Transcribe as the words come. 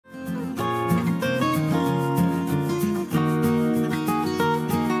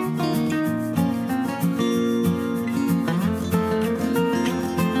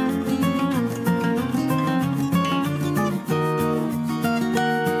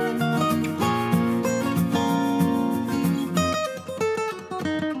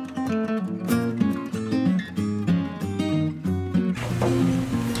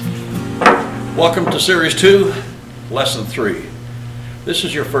Welcome to Series 2, Lesson 3. This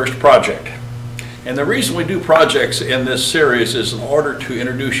is your first project. And the reason we do projects in this series is in order to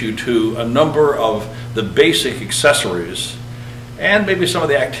introduce you to a number of the basic accessories and maybe some of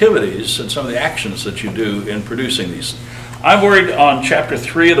the activities and some of the actions that you do in producing these. I'm worried on Chapter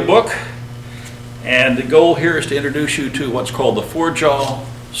 3 of the book, and the goal here is to introduce you to what's called the four-jaw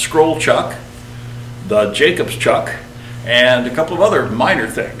scroll chuck, the Jacob's chuck, and a couple of other minor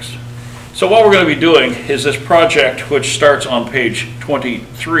things. So what we're going to be doing is this project, which starts on page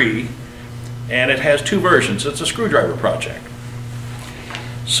 23, and it has two versions. It's a screwdriver project.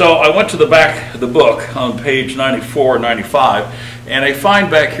 So I went to the back of the book on page 94 and 95, and I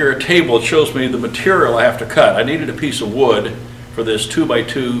find back here a table that shows me the material I have to cut. I needed a piece of wood for this 2 by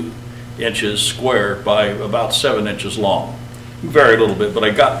 2 inches square by about 7 inches long. It varied a little bit, but I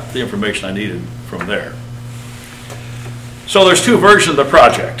got the information I needed from there. So there's two versions of the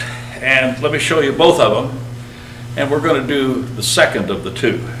project, and let me show you both of them, and we're going to do the second of the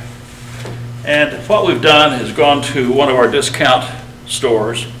two. And what we've done is gone to one of our discount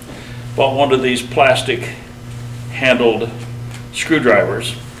stores, bought one of these plastic handled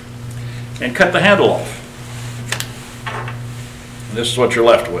screwdrivers, and cut the handle off. And this is what you're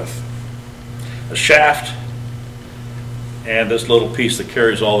left with: a shaft and this little piece that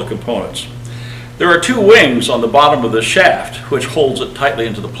carries all the components. There are two wings on the bottom of the shaft which holds it tightly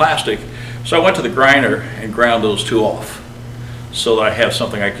into the plastic, so I went to the grinder and ground those two off so that I have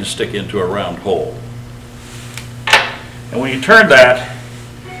something I can stick into a round hole. And when you turn that,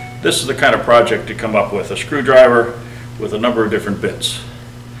 this is the kind of project to come up with: a screwdriver with a number of different bits.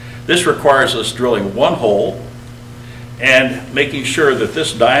 This requires us drilling one hole and making sure that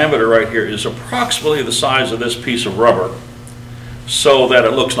this diameter right here is approximately the size of this piece of rubber so that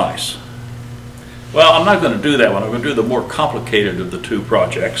it looks nice. Well, I'm not going to do that one. I'm going to do the more complicated of the two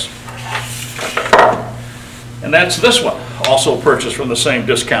projects. And that's this one, also purchased from the same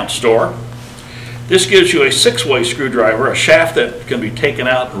discount store. This gives you a 6-way screwdriver, a shaft that can be taken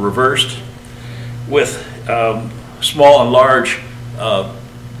out and reversed with small and large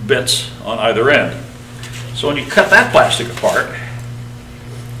bits on either end. So when you cut that plastic apart,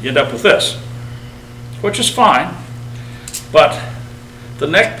 you end up with this, which is fine, but the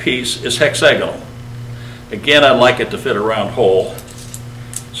neck piece is hexagonal. Again, I'd like it to fit a round hole.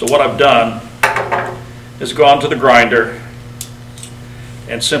 So what I've done is gone to the grinder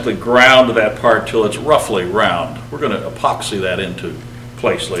and simply ground that part till it's roughly round. We're going to epoxy that into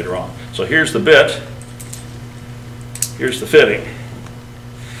place later on. So here's the bit, here's the fitting,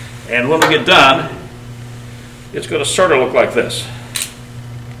 and when we get done, it's going to sort of look like this.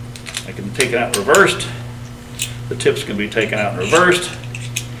 I can take it out and reversed. The tips can be taken out and reversed.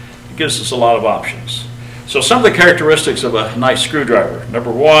 It gives us a lot of options. So some of the characteristics of a nice screwdriver: number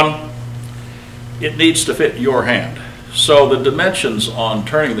one, it needs to fit your hand. So the dimensions on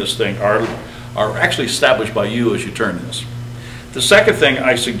turning this thing are actually established by you as you turn this. The second thing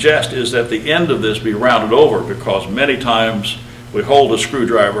I suggest is that the end of this be rounded over, because many times we hold a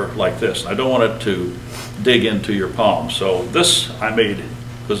screwdriver like this, and I don't want it to dig into your palm. So this I made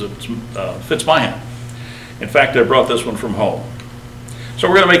because it fits my hand. In fact, I brought this one from home. So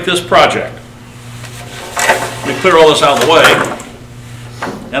we're going to make this project. Let me clear all this out of the way,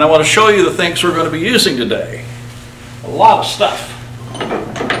 and I want to show you the things we're going to be using today. A lot of stuff.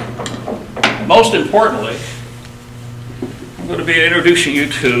 Most importantly, I'm going to be introducing you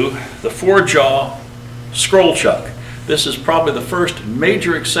to the four-jaw scroll chuck. This is probably the first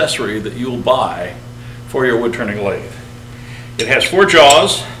major accessory that you'll buy for your wood turning lathe. It has four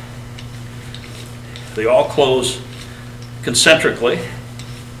jaws. They all close concentrically.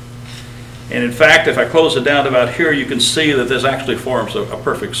 And in fact, if I close it down to about here, you can see that this actually forms a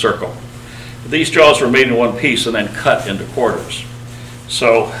perfect circle. These jaws were made in one piece and then cut into quarters,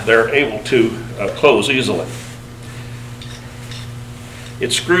 so they're able to close easily.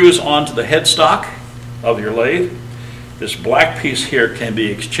 It screws onto the headstock of your lathe. This black piece here can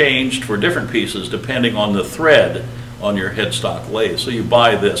be exchanged for different pieces depending on the thread on your headstock lathe. So you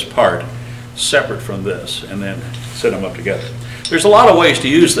buy this part separate from this and then set them up together. There's a lot of ways to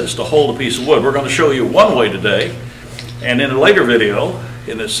use this to hold a piece of wood. We're going to show you one way today, and in a later video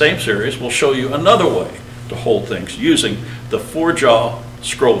in this same series we'll show you another way to hold things using the four-jaw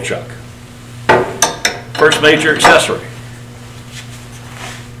scroll chuck. First major accessory.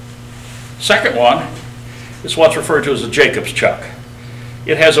 Second one is what's referred to as a Jacob's chuck.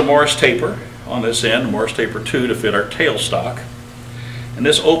 It has a Morris taper on this end, Morris taper 2 to fit our tailstock, and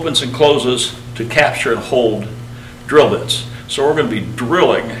this opens and closes to capture and hold drill bits. So we're going to be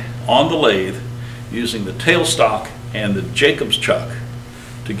drilling on the lathe using the tailstock and the Jacob's chuck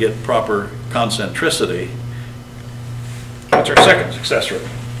to get proper concentricity. That's our second accessory.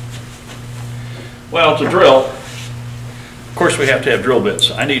 Well, to drill, of course we have to have drill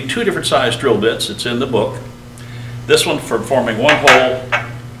bits. I need 2 different size drill bits. It's in the book. This one for forming 1 hole,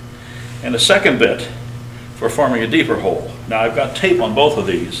 and a second bit for forming a deeper hole. Now I've got tape on both of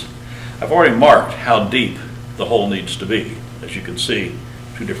these. I've already marked how deep the hole needs to be. As you can see,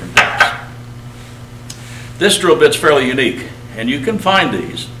 2 different depths. This drill bit's fairly unique, and you can find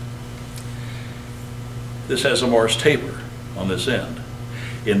these. This has a Morse taper on this end.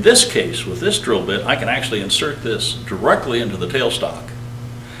 In this case, with this drill bit, I can actually insert this directly into the tailstock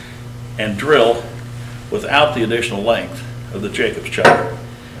and drill without the additional length of the Jacobs chuck.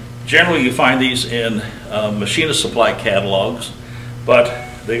 Generally, you find these in machinist supply catalogs, but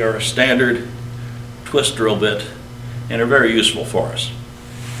they are a standard twist drill bit and are very useful for us.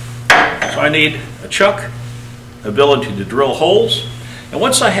 So I need a chuck, ability to drill holes, and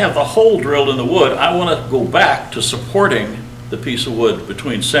once I have the hole drilled in the wood, I want to go back to supporting the piece of wood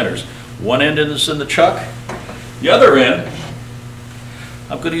between centers. One end is in the chuck, the other end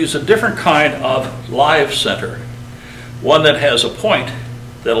I'm going to use a different kind of live center, one that has a point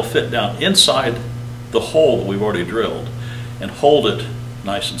that'll fit down inside the hole that we've already drilled and hold it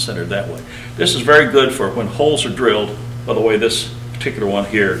nice and centered that way. This is very good for when holes are drilled. By the way, this particular one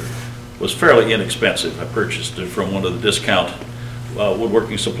here was fairly inexpensive. I purchased it from one of the discount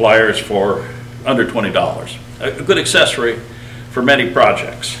woodworking suppliers for under $20. A good accessory for many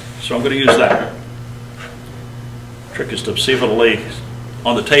projects. So I'm going to use that. Trick is to see if it'll lay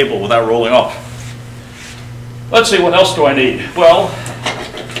on the table without rolling off. Let's see, what else do I need? Well,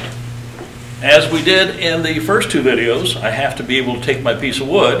 as we did in the first 2 videos, I have to be able to take my piece of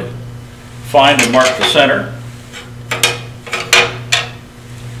wood, find and mark the center.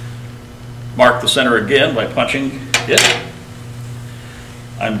 Mark the center again by punching it.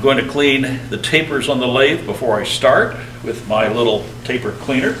 I'm going to clean the tapers on the lathe before I start with my little taper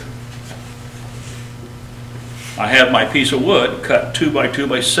cleaner. I have my piece of wood cut 2 by 2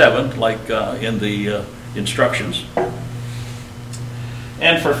 by 7 like in the instructions.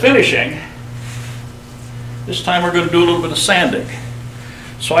 And for finishing, this time we're going to do a little bit of sanding.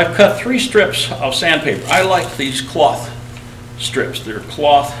 So I've cut 3 strips of sandpaper. I like these cloth strips. They're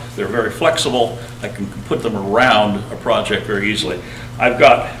cloth, they're very flexible. I can put them around a project very easily. I've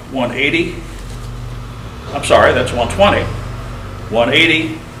got 180, I'm sorry, that's 120,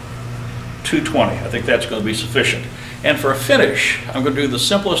 180, 220. I think that's going to be sufficient. And for a finish, I'm going to do the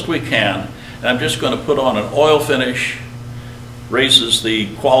simplest we can, and I'm just going to put on an oil finish. Raises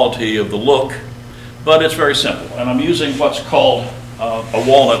the quality of the look, but it's very simple. And I'm using what's called a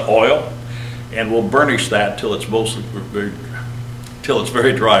walnut oil, and we'll burnish that till it's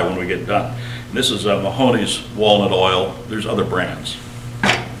very dry when we get done. And this is Mahoney's walnut oil. There's other brands.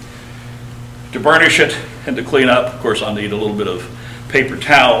 To burnish it and to clean up, of course, I'll need a little bit of paper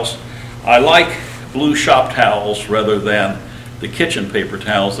towels. I like blue shop towels rather than the kitchen paper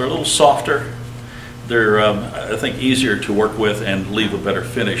towels. They're a little softer. They're, I think, easier to work with and leave a better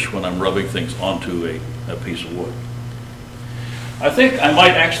finish when I'm rubbing things onto a piece of wood. I think I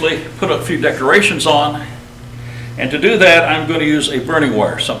might actually put a few decorations on, and to do that I'm going to use a burning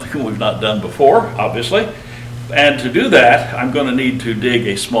wire, something we've not done before, obviously. And to do that I'm going to need to dig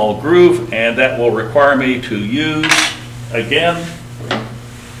a small groove, and that will require me to use, again,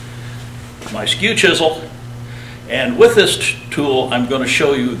 my skew chisel. And with this tool I'm going to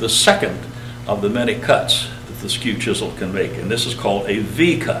show you the second of the many cuts that the skew chisel can make, and this is called a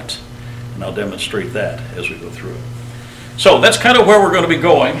V cut, and I'll demonstrate that as we go through it. So that's kind of where we're going to be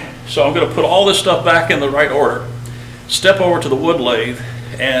going. So I'm going to put all this stuff back in the right order, step over to the wood lathe,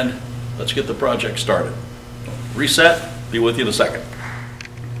 and let's get the project started. Reset, be with you in a second.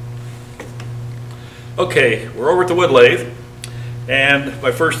 Okay, we're over at the wood lathe, and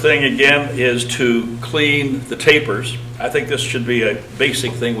my first thing again is to clean the tapers. I think this should be a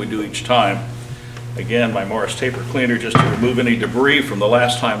basic thing we do each time. Again, my Morris taper cleaner, just to remove any debris from the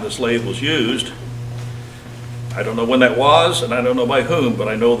last time this lathe was used. I don't know when that was, and I don't know by whom, but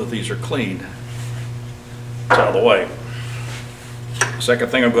I know that these are cleaned. It's out of the way.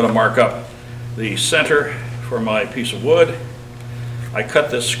 Second thing, I'm going to mark up the center for my piece of wood. I cut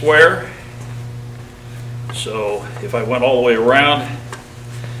this square, so if I went all the way around,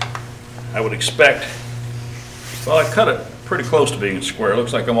 I would expect, well, I cut it pretty close to being a square. It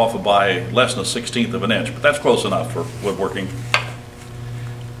looks like I'm off by less than 1/16 of an inch, but that's close enough for woodworking.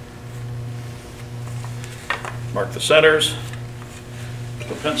 Mark the centers, put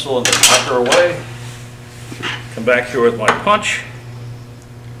the pencil and the marker away, come back here with my punch.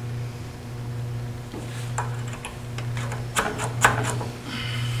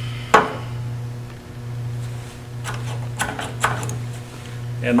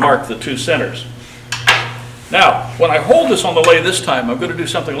 and mark the two centers. Now, when I hold this on the lathe this time, I'm going to do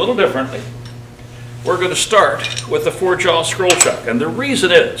something a little differently. We're going to start with the 4-jaw scroll chuck, and the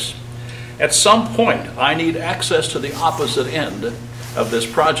reason is, at some point, I need access to the opposite end of this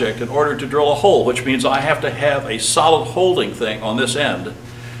project in order to drill a hole, which means I have to have a solid holding thing on this end.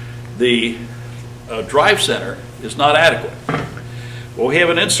 The drive center is not adequate. Well, we have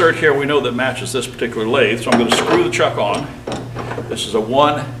an insert here we know that matches this particular lathe, so I'm going to screw the chuck on. This is a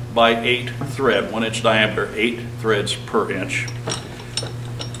 1x8 thread, 1 inch diameter, 8 threads per inch.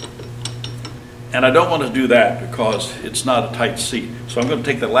 And I don't want to do that because it's not a tight seat. So I'm going to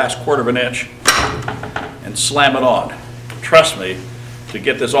take the last 1/4 inch and slam it on. Trust me, to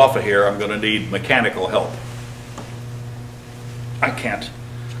get this off of here, I'm going to need mechanical help. I can't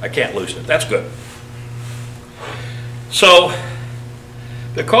loosen it. That's good. So,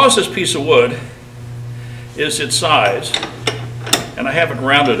 because this piece of wood is its size, and I haven't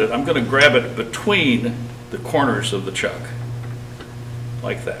rounded it, I'm going to grab it between the corners of the chuck,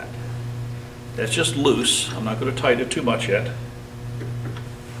 like that. That's just loose. I'm not going to tighten it too much yet.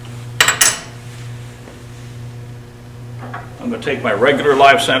 I'm going to take my regular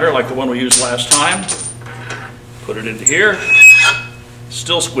live center, like the one we used last time, put it into here.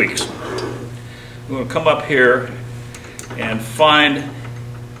 Still squeaks. I'm going to come up here and find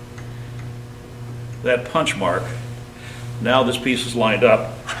that punch mark. Now this piece is lined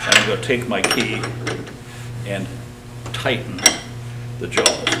up, and I'm going to take my key and tighten the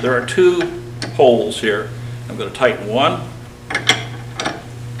jaws. There are 2 holes here. I'm going to tighten one,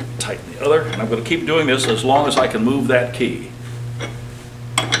 tighten the other, and I'm going to keep doing this as long as I can move that key.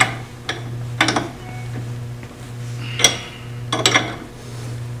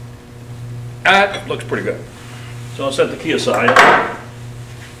 That looks pretty good. So I'll set the key aside.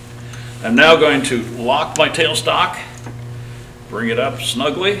 I'm now going to lock my tailstock, bring it up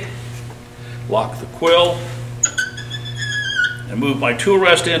snugly, lock the quill, and move my tool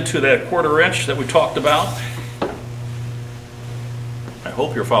rest into that 1/4 inch that we talked about. I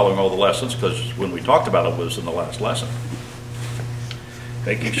hope you're following all the lessons, because when we talked about it was in the last lesson.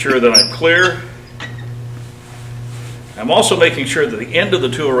 Making sure that I'm clear. I'm also making sure that the end of the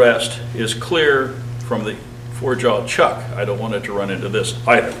tool rest is clear from the 4-jaw chuck. I don't want it to run into this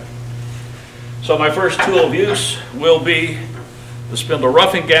either. So my first tool of use will be the spindle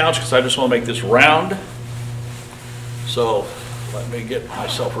roughing gouge, because I just want to make this round. So let me get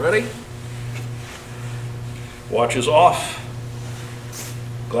myself ready. Watch is off.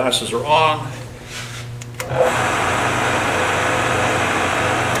 Glasses are on.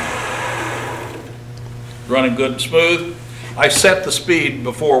 Running good and smooth. I set the speed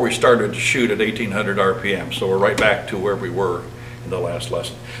before we started to shoot at 1800 RPM, so we're right back to where we were in the last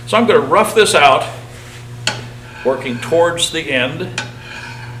lesson. So I'm going to rough this out, working towards the end.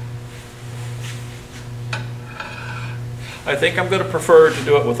 I think I'm going to prefer to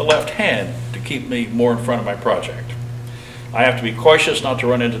do it with the left hand to keep me more in front of my project. I have to be cautious not to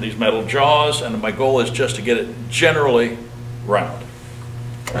run into these metal jaws, and my goal is just to get it generally round.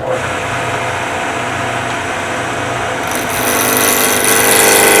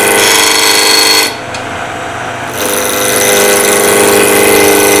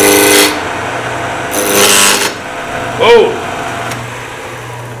 Whoa!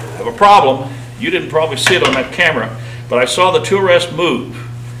 I have a problem. You didn't probably see it on that camera, but I saw the tool rest move.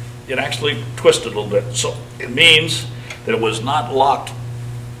 It actually twisted a little bit, so it means that it was not locked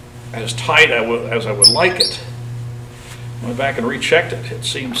as tight as I would like it. I went back and rechecked it. It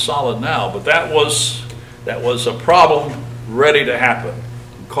seems solid now, but that was a problem ready to happen.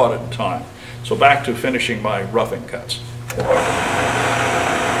 I caught it in time. So back to finishing my roughing cuts.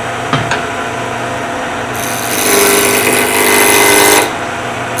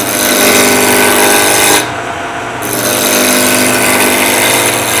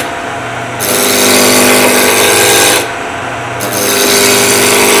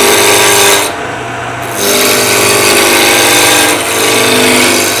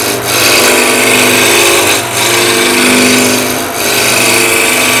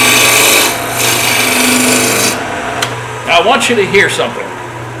 I want you to hear something.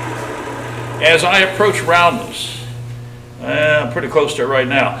 As I approach roundness, I'm pretty close to it right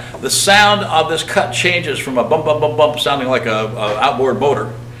now, the sound of this cut changes from a bump, bump, bump, bump, sounding like a outboard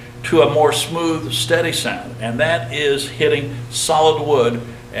motor, to a more smooth, steady sound. And that is hitting solid wood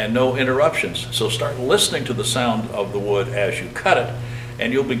and no interruptions. So start listening to the sound of the wood as you cut it,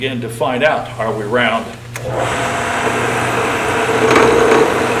 and you'll begin to find out, are we round?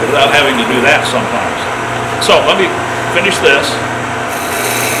 Without having to do that sometimes. So let me finish this.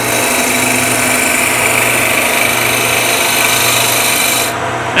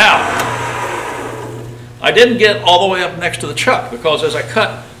 I didn't get all the way up next to the chuck because as I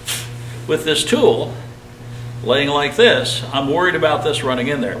cut with this tool, laying like this, I'm worried about this running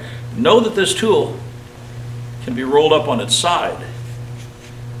in there. Know that this tool can be rolled up on its side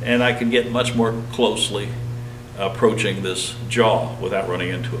and I can get much more closely approaching this jaw without running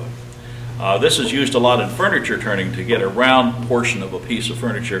into it. This is used a lot in furniture turning to get a round portion of a piece of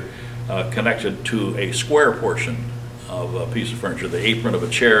furniture connected to a square portion of a piece of furniture, the apron of a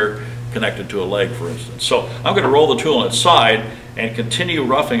chair connected to a leg, for instance. So I'm going to roll the tool on its side and continue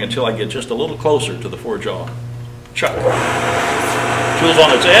roughing until I get just a little closer to the four-jaw chuck. Tool's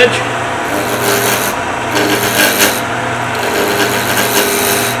on its edge.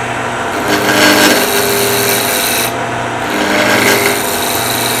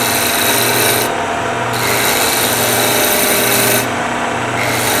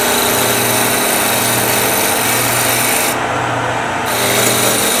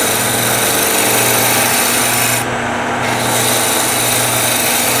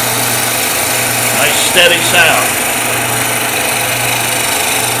 Steady sound.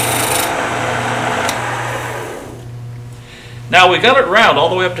 Now we got it round all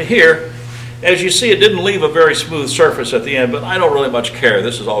the way up to here. As you see, it didn't leave a very smooth surface at the end, but I don't really much care.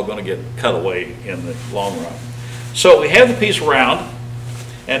 This is all going to get cut away in the long run. So we have the piece round,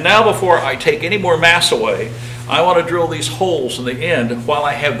 and now before I take any more mass away, I want to drill these holes in the end while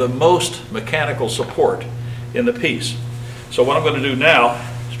I have the most mechanical support in the piece. So what I'm going to do now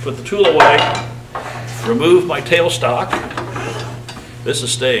is put the tool away, remove my tailstock. This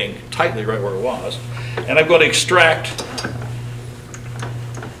is staying tightly right where it was. And I'm going to extract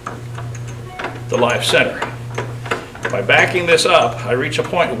the live center. By backing this up, I reach a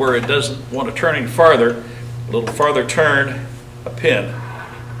point where it doesn't want to turn any farther. A little farther turn, a pin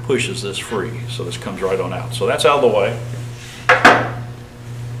pushes this free. So this comes right on out. So that's out of the way.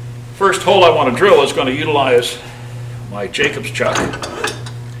 First hole I want to drill is going to utilize my Jacob's chuck.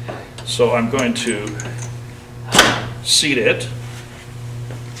 So I'm going to seat it.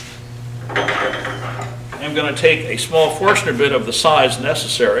 I'm going to take a small Forstner bit of the size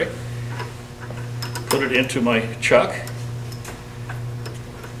necessary, put it into my chuck,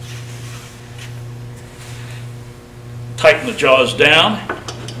 tighten the jaws down,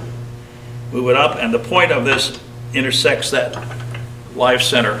 move it up, and the point of this intersects that live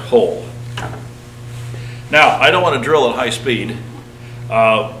center hole. Now, I don't want to drill at high speed.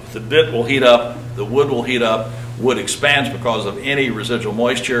 The bit will heat up, the wood will heat up, wood expands because of any residual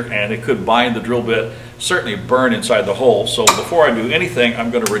moisture, and it could bind the drill bit, certainly burn inside the hole. So before I do anything,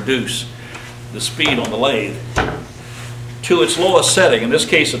 I'm going to reduce the speed on the lathe to its lowest setting. In this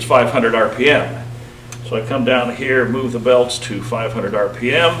case, it's 500 RPM. So I come down here, move the belts to 500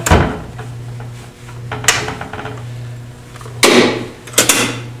 RPM.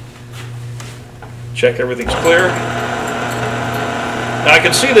 Check everything's clear. Now I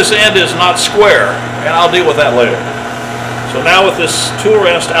can see this end is not square, and I'll deal with that later. So now with this tool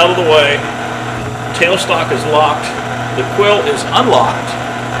rest out of the way, tailstock is locked, the quill is unlocked.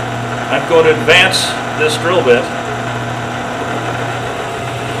 I'm going to advance this drill bit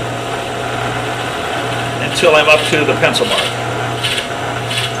until I'm up to the pencil mark.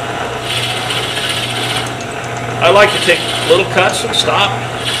 I like to take little cuts and stop.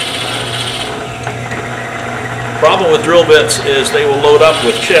 Problem with drill bits is they will load up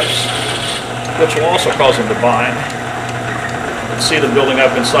with chips, which will also cause them to bind. You can see them building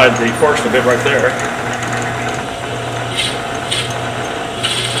up inside the Forstner bit right there.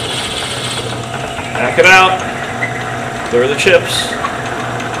 Back it out, clear the chips,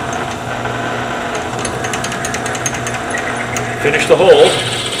 finish the hole.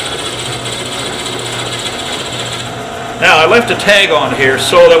 Now I left a tag on here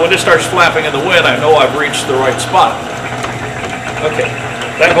so that when it starts flapping in the wind, I know I've reached the right spot. Okay,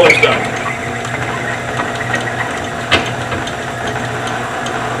 that hole's done.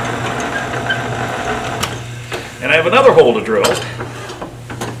 And I have another hole to drill.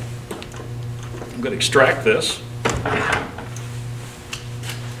 I'm going to extract this.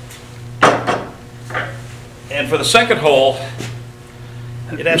 And for the second hole,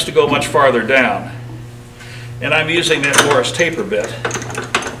 it has to go much farther down. And I'm using that Morris taper bit.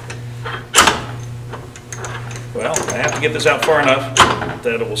 Well, I have to get this out far enough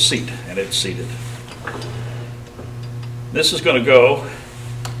that it will seat, and it's seated. This is going to go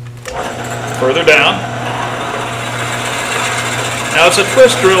further down. Now it's a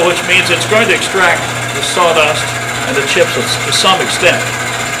twist drill, which means it's going to extract the sawdust and the chips to some extent.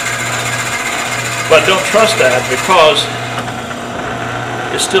 But don't trust that because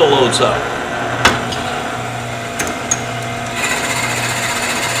it still loads up.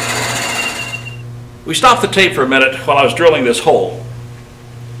 We stopped the tape for a minute while I was drilling this hole.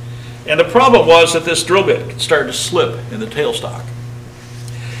 And the problem was that this drill bit started to slip in the tailstock.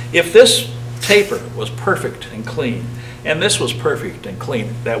 If this taper was perfect and clean, and this was perfect and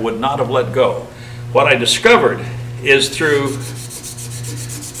clean, that would not have let go. What I discovered is through,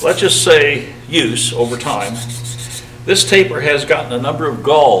 let's just say, use over time, this taper has gotten a number of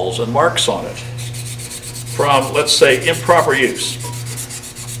galls and marks on it from, let's say, improper use.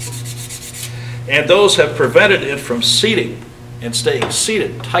 And those have prevented it from seating and staying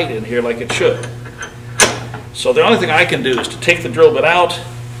seated tight in here like it should. So the only thing I can do is to take the drill bit out,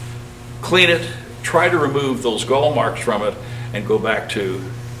 clean it, try to remove those gall marks from it, and go back to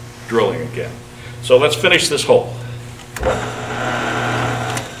drilling again. So let's finish this hole.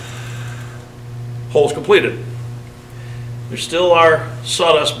 Hole's completed. There's still our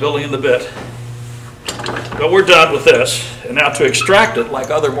sawdust building in the bit, but we're done with this. And now to extract it, like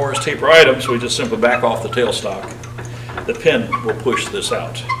other Morris taper items, we just simply back off the tailstock. The pin will push this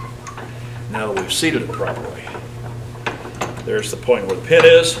out. Now that we've seated it properly. There's the point where the pin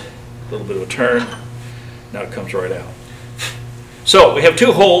is, a little bit of a turn. Now it comes right out. So we have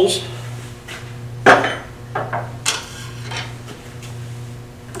two holes.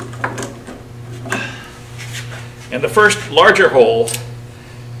 And the first larger hole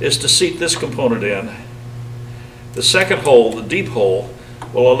is to seat this component in. The second hole, the deep hole,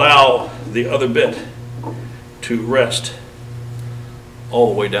 will allow the other bit to rest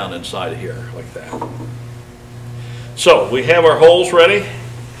all the way down inside of here, like that. So we have our holes ready.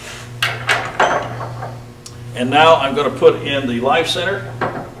 And now I'm going to put in the live center.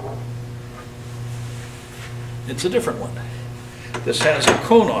 It's a different one. This has a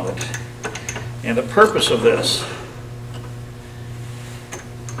cone on it. And the purpose of this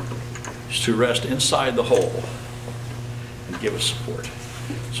is to rest inside the hole and give us support.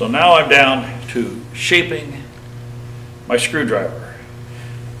 So now I'm down to shaping my screwdriver.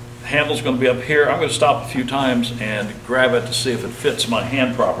 The handle's going to be up here. I'm going to stop a few times and grab it to see if it fits my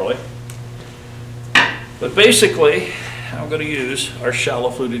hand properly. But basically, I'm going to use our shallow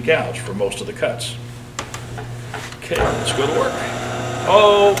fluted gouge for most of the cuts. Okay, let's go to work.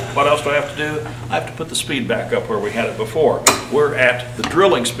 Oh, what else do I have to do? I have to put the speed back up where we had it before. We're at the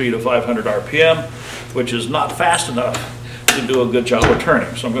drilling speed of 500 RPM, which is not fast enough to do a good job of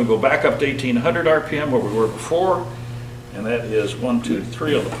turning. So I'm going to go back up to 1800 RPM where we were before, and that is 1, 2,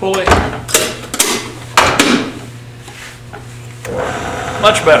 3 on the pulley.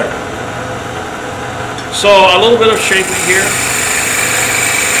 Much better. So a little bit of shaping here.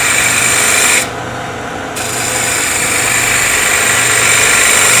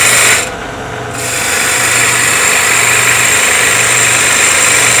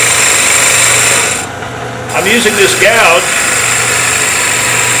 I'm using this gouge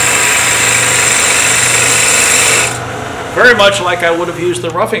very much like I would have used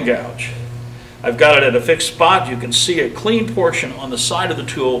the roughing gouge. I've got it at a fixed spot. You can see a clean portion on the side of the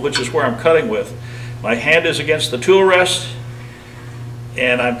tool, which is where I'm cutting with. My hand is against the tool rest,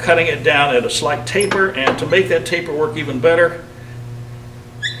 and I'm cutting it down at a slight taper, and to make that taper work even better,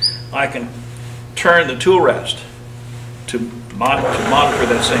 I can turn the tool rest to monitor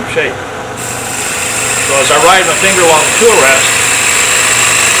that same shape. So as I ride my finger along the tool rest,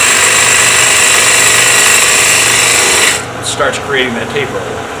 it starts creating that taper.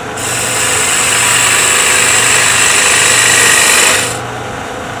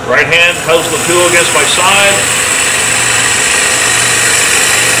 Right hand holds the tool against my side.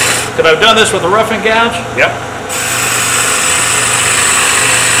 Could I have done this with a roughing gouge? Yep.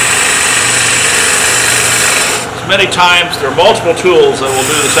 As many times, there are multiple tools that will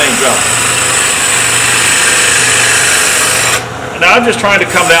do the same job. And now I'm just trying to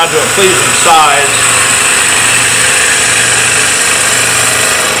come down to a pleasing size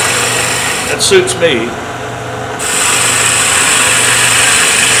that suits me.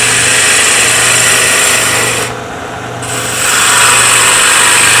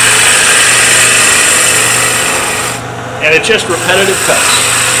 And it's just repetitive cuts.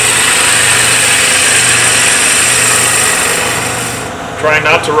 Trying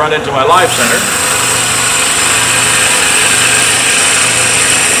not to run into my live center.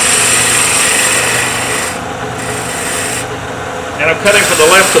 And I'm cutting from the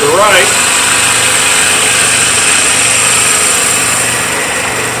left to the right,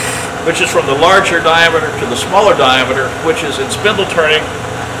 which is from the larger diameter to the smaller diameter, which is in spindle turning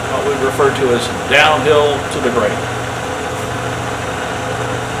what we refer to as downhill to the grade.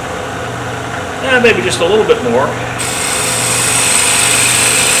 And maybe just a little bit more.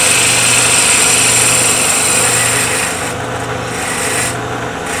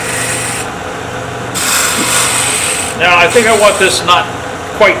 Now I think I want this not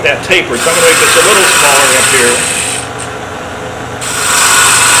quite that tapered, so I'm going to make this a little smaller up here.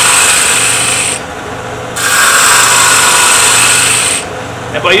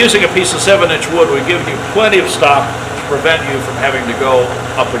 And by using a piece of 7-inch wood, we give you plenty of stop to prevent you from having to go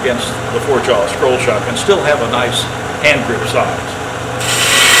up against the 4-jaw scroll shock and still have a nice hand grip size.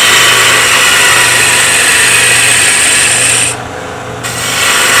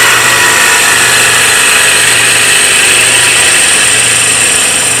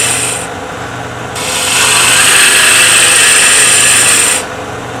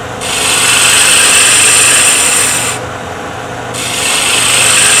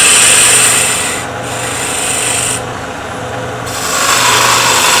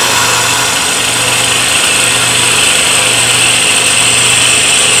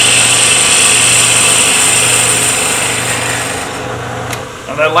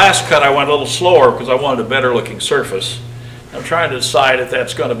 That last cut I went a little slower because I wanted a better looking surface. I'm trying to decide if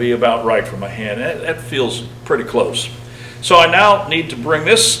that's going to be about right for my hand. That feels pretty close. So I now need to bring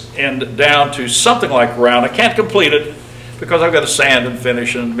this end down to something like round. I can't complete it because I've got to sand and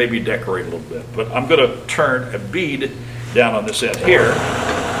finish and maybe decorate a little bit. But I'm going to turn a bead down on this end here.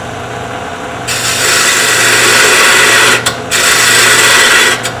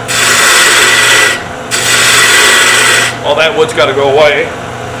 All that wood's got to go away.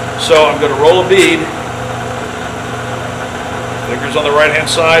 So I'm going to roll a bead. Fingers on the right hand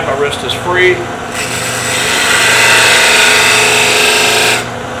side, my wrist is free.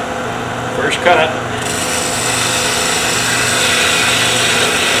 First cut.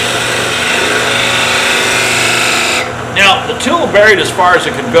 Now the tool buried as far as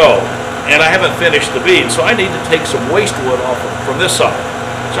it can go, and I haven't finished the bead, so I need to take some waste wood off from this side.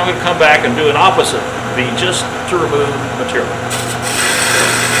 So I'm going to come back and do an opposite bead just to remove material.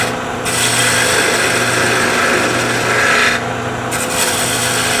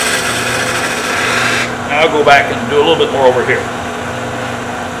 Now I'll go back and do a little bit more over here.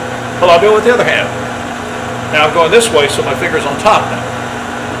 Well, I'll do it with the other hand. Now I'm going this way, so my finger's on top now.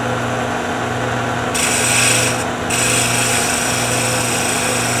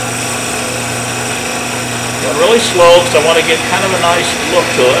 Going really slow because I want to get kind of a nice look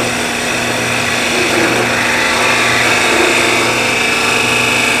to it.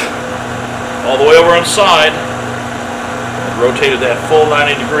 All the way over on the side. Rotated that full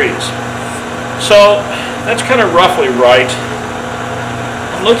 90 degrees. So that's kind of roughly right.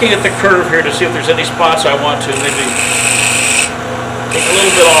 I'm looking at the curve here to see if there's any spots I want to maybe take a little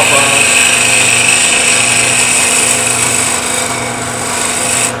bit off on.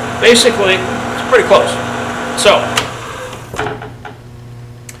 Basically, it's pretty close. So,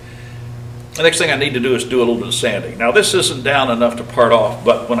 the next thing I need to do is do a little bit of sanding. Now this isn't down enough to part off,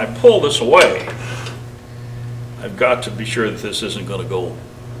 but when I pull this away, I've got to be sure that this isn't going to go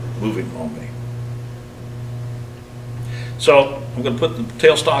moving on me. So I'm going to put the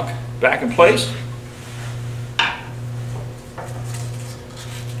tailstock back in place.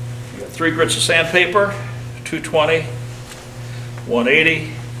 We've got 3 grits of sandpaper, 220,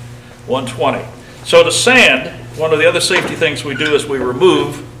 180, 120. So to sand, one of the other safety things we do is we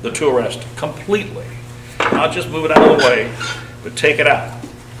remove the tool rest completely. Not just move it out of the way, but take it out.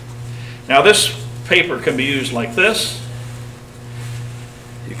 Now this paper can be used like this.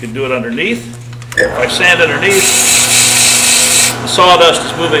 You can do it underneath. If I sand underneath, the sawdust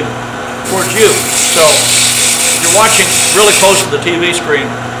is moving towards you. So if you're watching really close to the TV screen,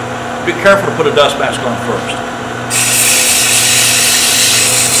 be careful to put a dust mask on first.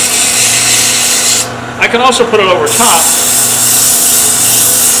 I can also put it over top,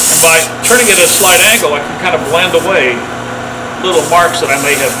 and by turning it at a slight angle, I can kind of blend away little marks that I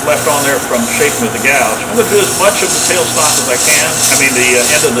may have left on there from shaping with the gouge. I'm going to do as much of the tailstock as I can, the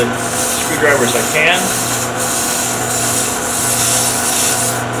end of the screwdriver as I can.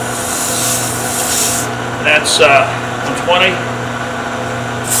 And that's 120,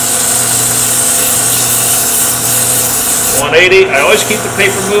 180. I always keep the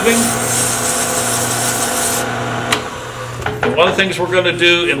paper moving. And one of the things we're going to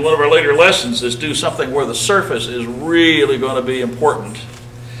do in one of our later lessons is do something where the surface is really going to be important.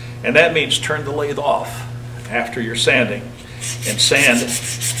 And that means turn the lathe off after you're sanding and sand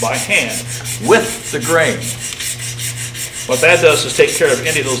by hand with the grain. What that does is take care of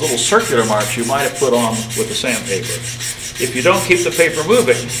any of those little circular marks you might have put on with the sandpaper. If you don't keep the paper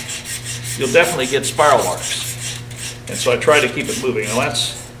moving, you'll definitely get spiral marks. And so I try to keep it moving. Now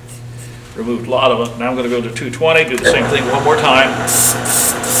that's removed a lot of it. Now I'm going to go to 220, do the same thing one more time.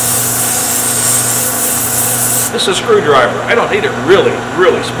 This is a screwdriver. I don't need it really,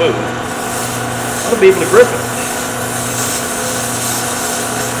 really smooth. I want to be able to grip it.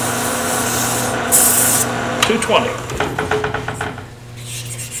 220.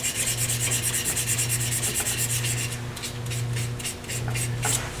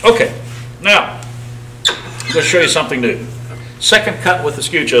 Okay, now I'm going to show you something new. Second cut with the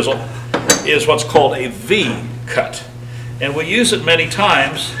skew chisel is what's called a V cut. And we use it many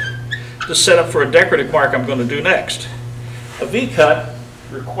times to set up for a decorative mark I'm going to do next. A V cut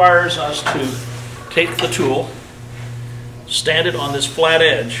requires us to take the tool, stand it on this flat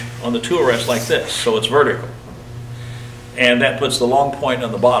edge on the tool rest like this, so it's vertical. And that puts the long point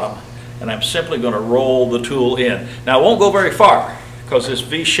on the bottom. And I'm simply going to roll the tool in. Now it won't go very far because this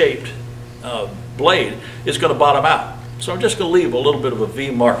V-shaped blade is going to bottom out. So I'm just going to leave a little bit of a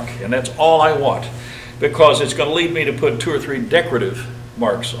V mark, and that's all I want, because it's going to lead me to put 2 or 3 decorative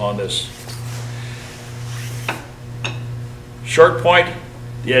marks on this. Short point,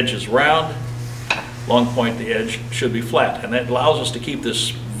 the edge is round. Long point, the edge should be flat, and that allows us to keep this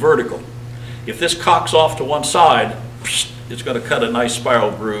vertical. If this cocks off to one side, it's going to cut a nice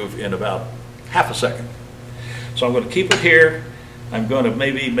spiral groove in about half a second. So I'm going to keep it here. I'm going to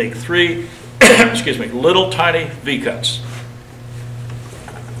maybe make 3 excuse me, little tiny V cuts. 1,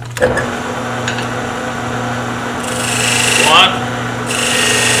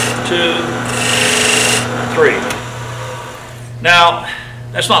 2, 3. Now,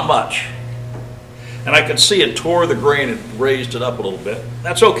 that's not much. And I can see it tore the grain and raised it up a little bit.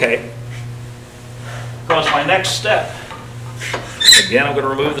 That's okay. Because my next step, again, I'm going to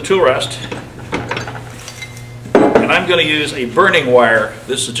remove the tool rest. And I'm going to use a burning wire.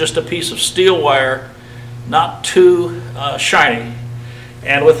 This is just a piece of steel wire, not too shiny.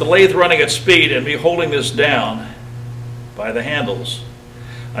 And with the lathe running at speed and me holding this down by the handles,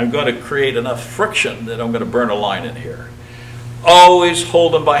 I'm going to create enough friction that I'm going to burn a line in here. Always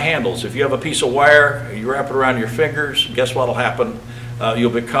hold them by handles. If you have a piece of wire, you wrap it around your fingers, guess what will happen?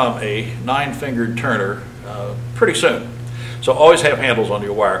 You'll become a 9-fingered turner pretty soon. So always have handles on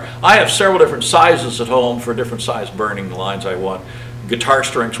your wire. I have several different sizes at home for different size burning lines I want. Guitar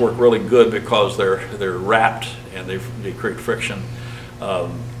strings work really good because they're wrapped and they create friction.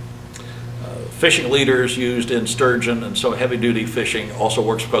 Fishing leaders used in sturgeon, and so heavy duty fishing also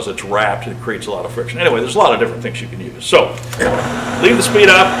works because it's wrapped and it creates a lot of friction. Anyway, there's a lot of different things you can use. So leave the speed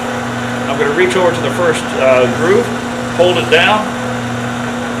up. I'm going to reach over to the first groove, hold it down,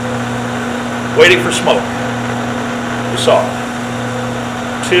 waiting for smoke. You saw it.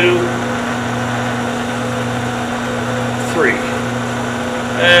 2, 3.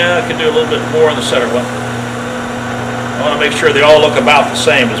 And I can do a little bit more on the center one. I want to make sure they all look about the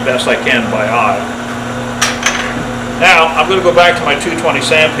same as best I can by eye. Now I'm going to go back to my 220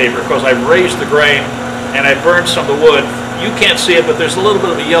 sandpaper because I've raised the grain and I burned some of the wood. You can't see it, but there's a little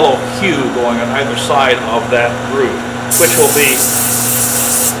bit of a yellow hue going on either side of that groove, which will be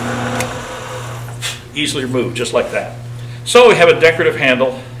easily removed just like that. So we have a decorative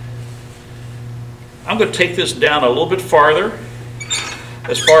handle. I'm going to take this down a little bit farther,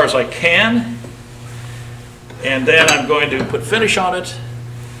 as far as I can, and then I'm going to put finish on it,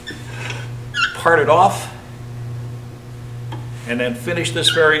 part it off, and then finish this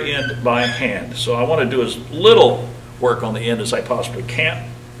very end by hand. So I want to do as little work on the end as I possibly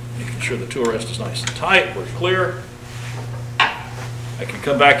can, making sure the tool rest is nice and tight, we're clear. I can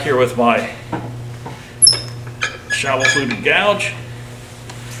come back here with my shallow fluted gouge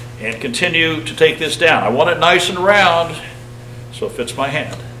and continue to take this down. I want it nice and round so it fits my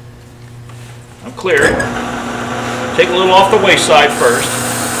hand. I'm clear. Take a little off the waist-side first.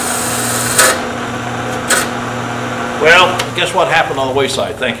 Well, guess what happened on the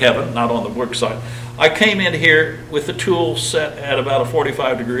waist-side? Thank heaven, not on the work side. I came in here with the tool set at about a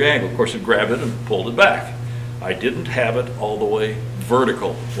 45-degree angle. Of course, I grabbed it and pulled it back. I didn't have it all the way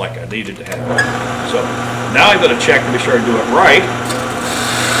vertical like I needed to have it. So now I'm going to check to be sure I do it right.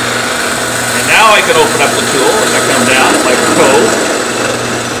 And now I can open up the tool as I come down like a cove.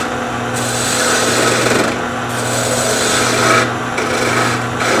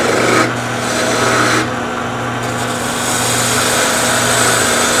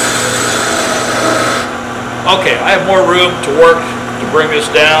 Okay, I have more room to work to bring this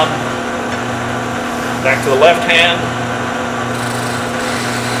down. Back to the left hand.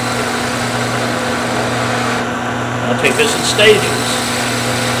 I'll take this in stages,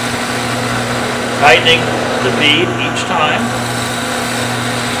 tightening the bead each time.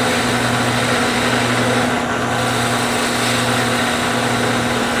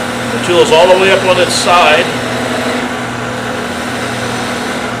 The tool is all the way up on its side.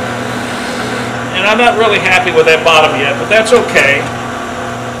 And I'm not really happy with that bottom yet, but that's okay.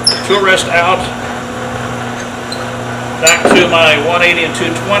 Tool rest out. Back to my 180 and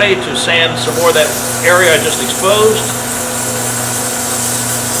 220 to sand some more of that area I just exposed.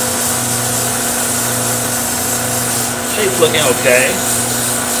 Shape's looking okay.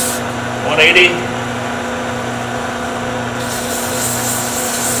 180.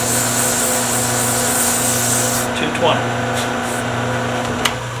 220.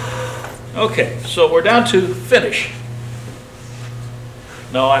 Okay, so we're down to finish.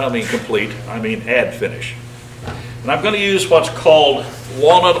 No, I don't mean complete, I mean add finish. And I'm going to use what's called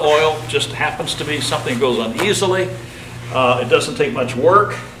walnut oil. Just happens to be something that goes on easily. It doesn't take much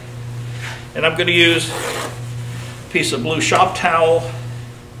work. And I'm going to use a piece of blue shop towel,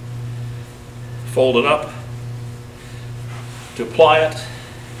 fold it up to apply it.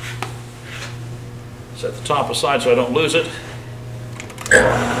 Set the top aside so I don't lose it.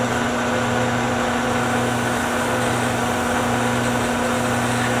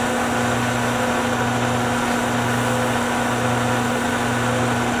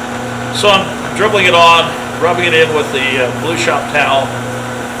 So I'm dribbling it on, rubbing it in with the blue shop towel.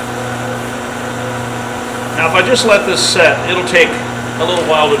 Now if I just let this set, it'll take a little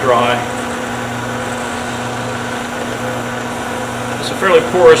while to dry. It's a fairly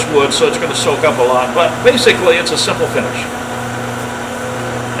porous wood, so it's going to soak up a lot, but basically it's a simple finish.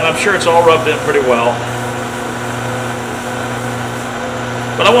 And I'm sure it's all rubbed in pretty well.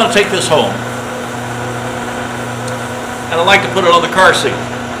 But I want to take this home. And I'd like to put it on the car seat.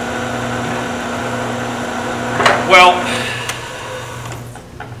 Well,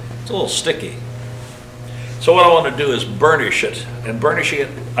 it's a little sticky. So what I want to do is burnish it. And burnishing it,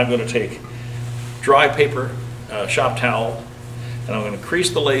 I'm going to take dry paper, shop towel, and I'm going to increase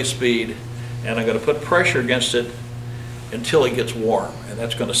the lathe speed, and I'm going to put pressure against it until it gets warm. And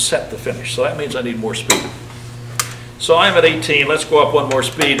that's going to set the finish. So that means I need more speed. So I'm at 18. Let's go up one more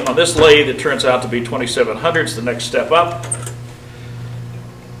speed. On this lathe, it turns out to be 2700s, the next step up.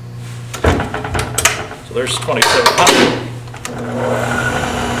 So there's 2700.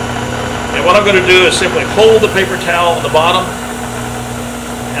 And what I'm going to do is simply hold the paper towel on the bottom,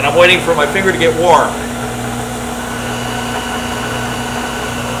 and I'm waiting for my finger to get warm.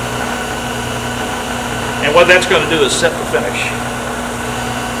 And what that's going to do is set the finish.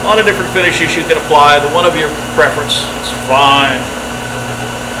 A lot of different finishes you can apply. The one of your preference, it's fine.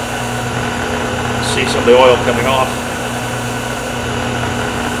 See some of the oil coming off.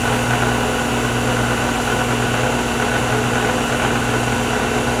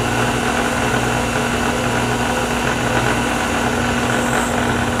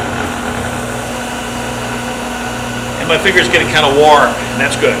 My finger's getting kind of warm, and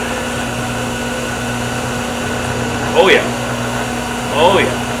that's good. Oh yeah. Oh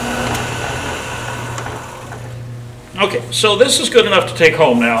yeah. Okay, so this is good enough to take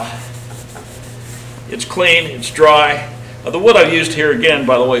home now. It's clean, it's dry. The wood I've used here, again,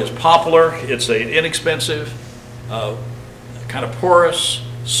 by the way, is poplar. It's an inexpensive, kind of porous,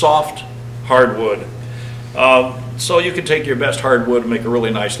 soft hardwood. So you can take your best hardwood and make a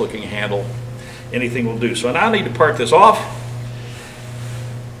really nice looking handle. Anything will do. So now I need to part this off.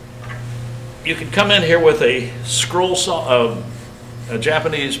 You can come in here with a scroll saw, a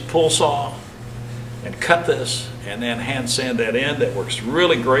Japanese pull saw, and cut this and then hand sand that in. That works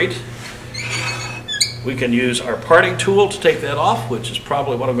really great. We can use our parting tool to take that off, which is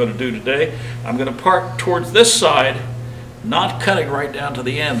probably what I'm going to do today. I'm going to part towards this side, not cutting right down to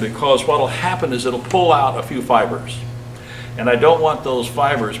the end, because what will happen is it'll pull out a few fibers. And I don't want those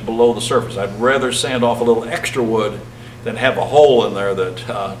fibers below the surface. I'd rather sand off a little extra wood than have a hole in there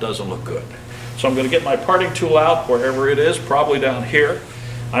that doesn't look good. So I'm going to get my parting tool out wherever it is, probably down here.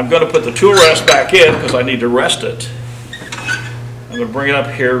 I'm going to put the tool rest back in because I need to rest it. I'm going to bring it up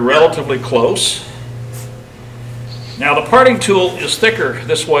here relatively close. Now the parting tool is thicker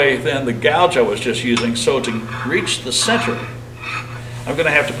this way than the gouge I was just using, so to reach the center, I'm going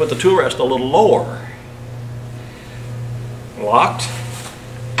to have to put the tool rest a little lower. Locked.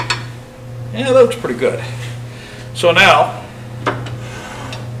 Yeah, that looks pretty good. So now,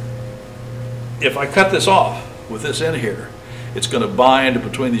 if I cut this off with this in here, it's going to bind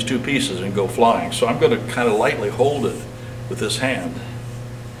between these two pieces and go flying. So I'm going to kind of lightly hold it with this hand.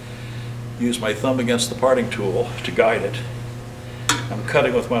 Use my thumb against the parting tool to guide it. I'm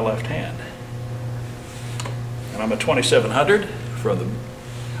cutting with my left hand. And I'm at 2700 from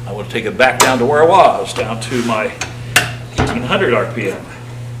the, I want to take it back down to where I was, down to my 1800 RPM.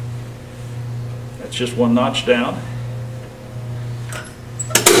 That's just one notch down.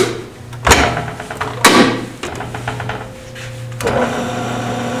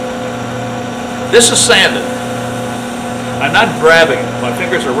 This is sanded. I'm not grabbing it. My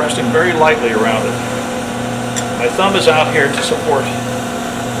fingers are resting very lightly around it. My thumb is out here to support.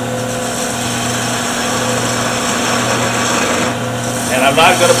 And I'm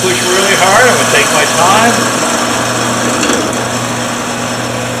not going to push really hard. I'm going to take my time.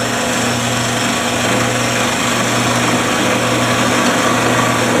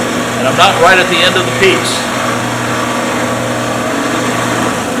 And I'm not right at the end of the piece.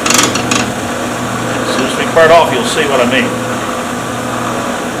 As soon as we part off, you'll see what I mean.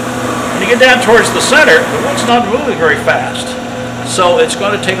 When you get down towards the center, the wood's not moving very fast. So it's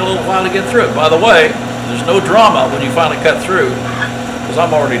going to take a little while to get through it. By the way, there's no drama when you finally cut through, because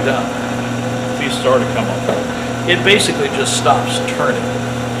I'm already done. The piece has already come up. It basically just stops turning.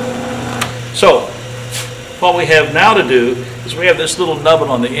 So what we have now to do is we have this little nubbin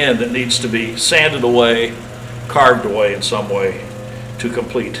on the end that needs to be sanded away, carved away in some way to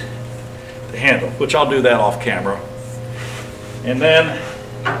complete the handle, which I'll do that off camera. And then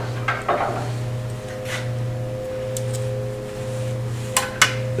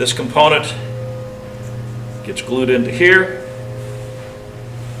this component gets glued into here,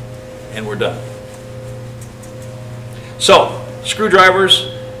 and we're done. So, screwdrivers,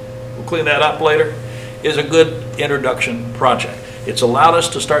 we'll clean that up later, is a good introduction project. It's allowed us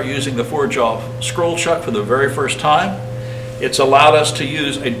to start using the 4-jaw scroll chuck for the very first time. It's allowed us to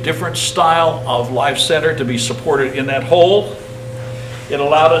use a different style of live center to be supported in that hole. It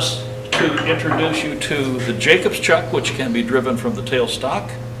allowed us to introduce you to the Jacob's chuck, which can be driven from the tailstock,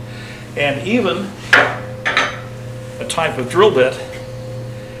 and even a type of drill bit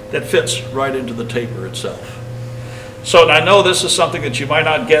that fits right into the taper itself. So I know this is something that you might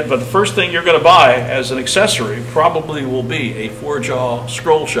not get, but the first thing you're going to buy as an accessory probably will be a 4-jaw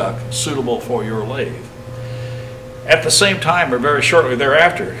scroll chuck suitable for your lathe. At the same time, or very shortly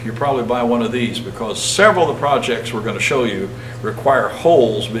thereafter, you'll probably buy one of these, because several of the projects we're going to show you require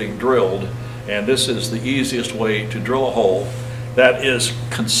holes being drilled, and this is the easiest way to drill a hole that is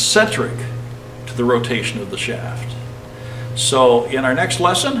concentric to the rotation of the shaft. So in our next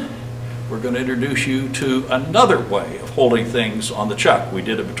lesson, we're going to introduce you to another way of holding things on the chuck. We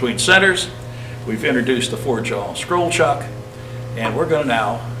did it between centers. We've introduced the 4-jaw scroll chuck, and we're going to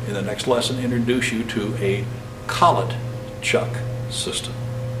now, in the next lesson, introduce you to a collet chuck system.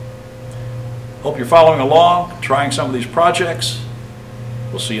 Hope you're following along, trying some of these projects.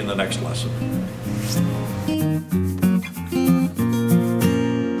 We'll see you in the next lesson.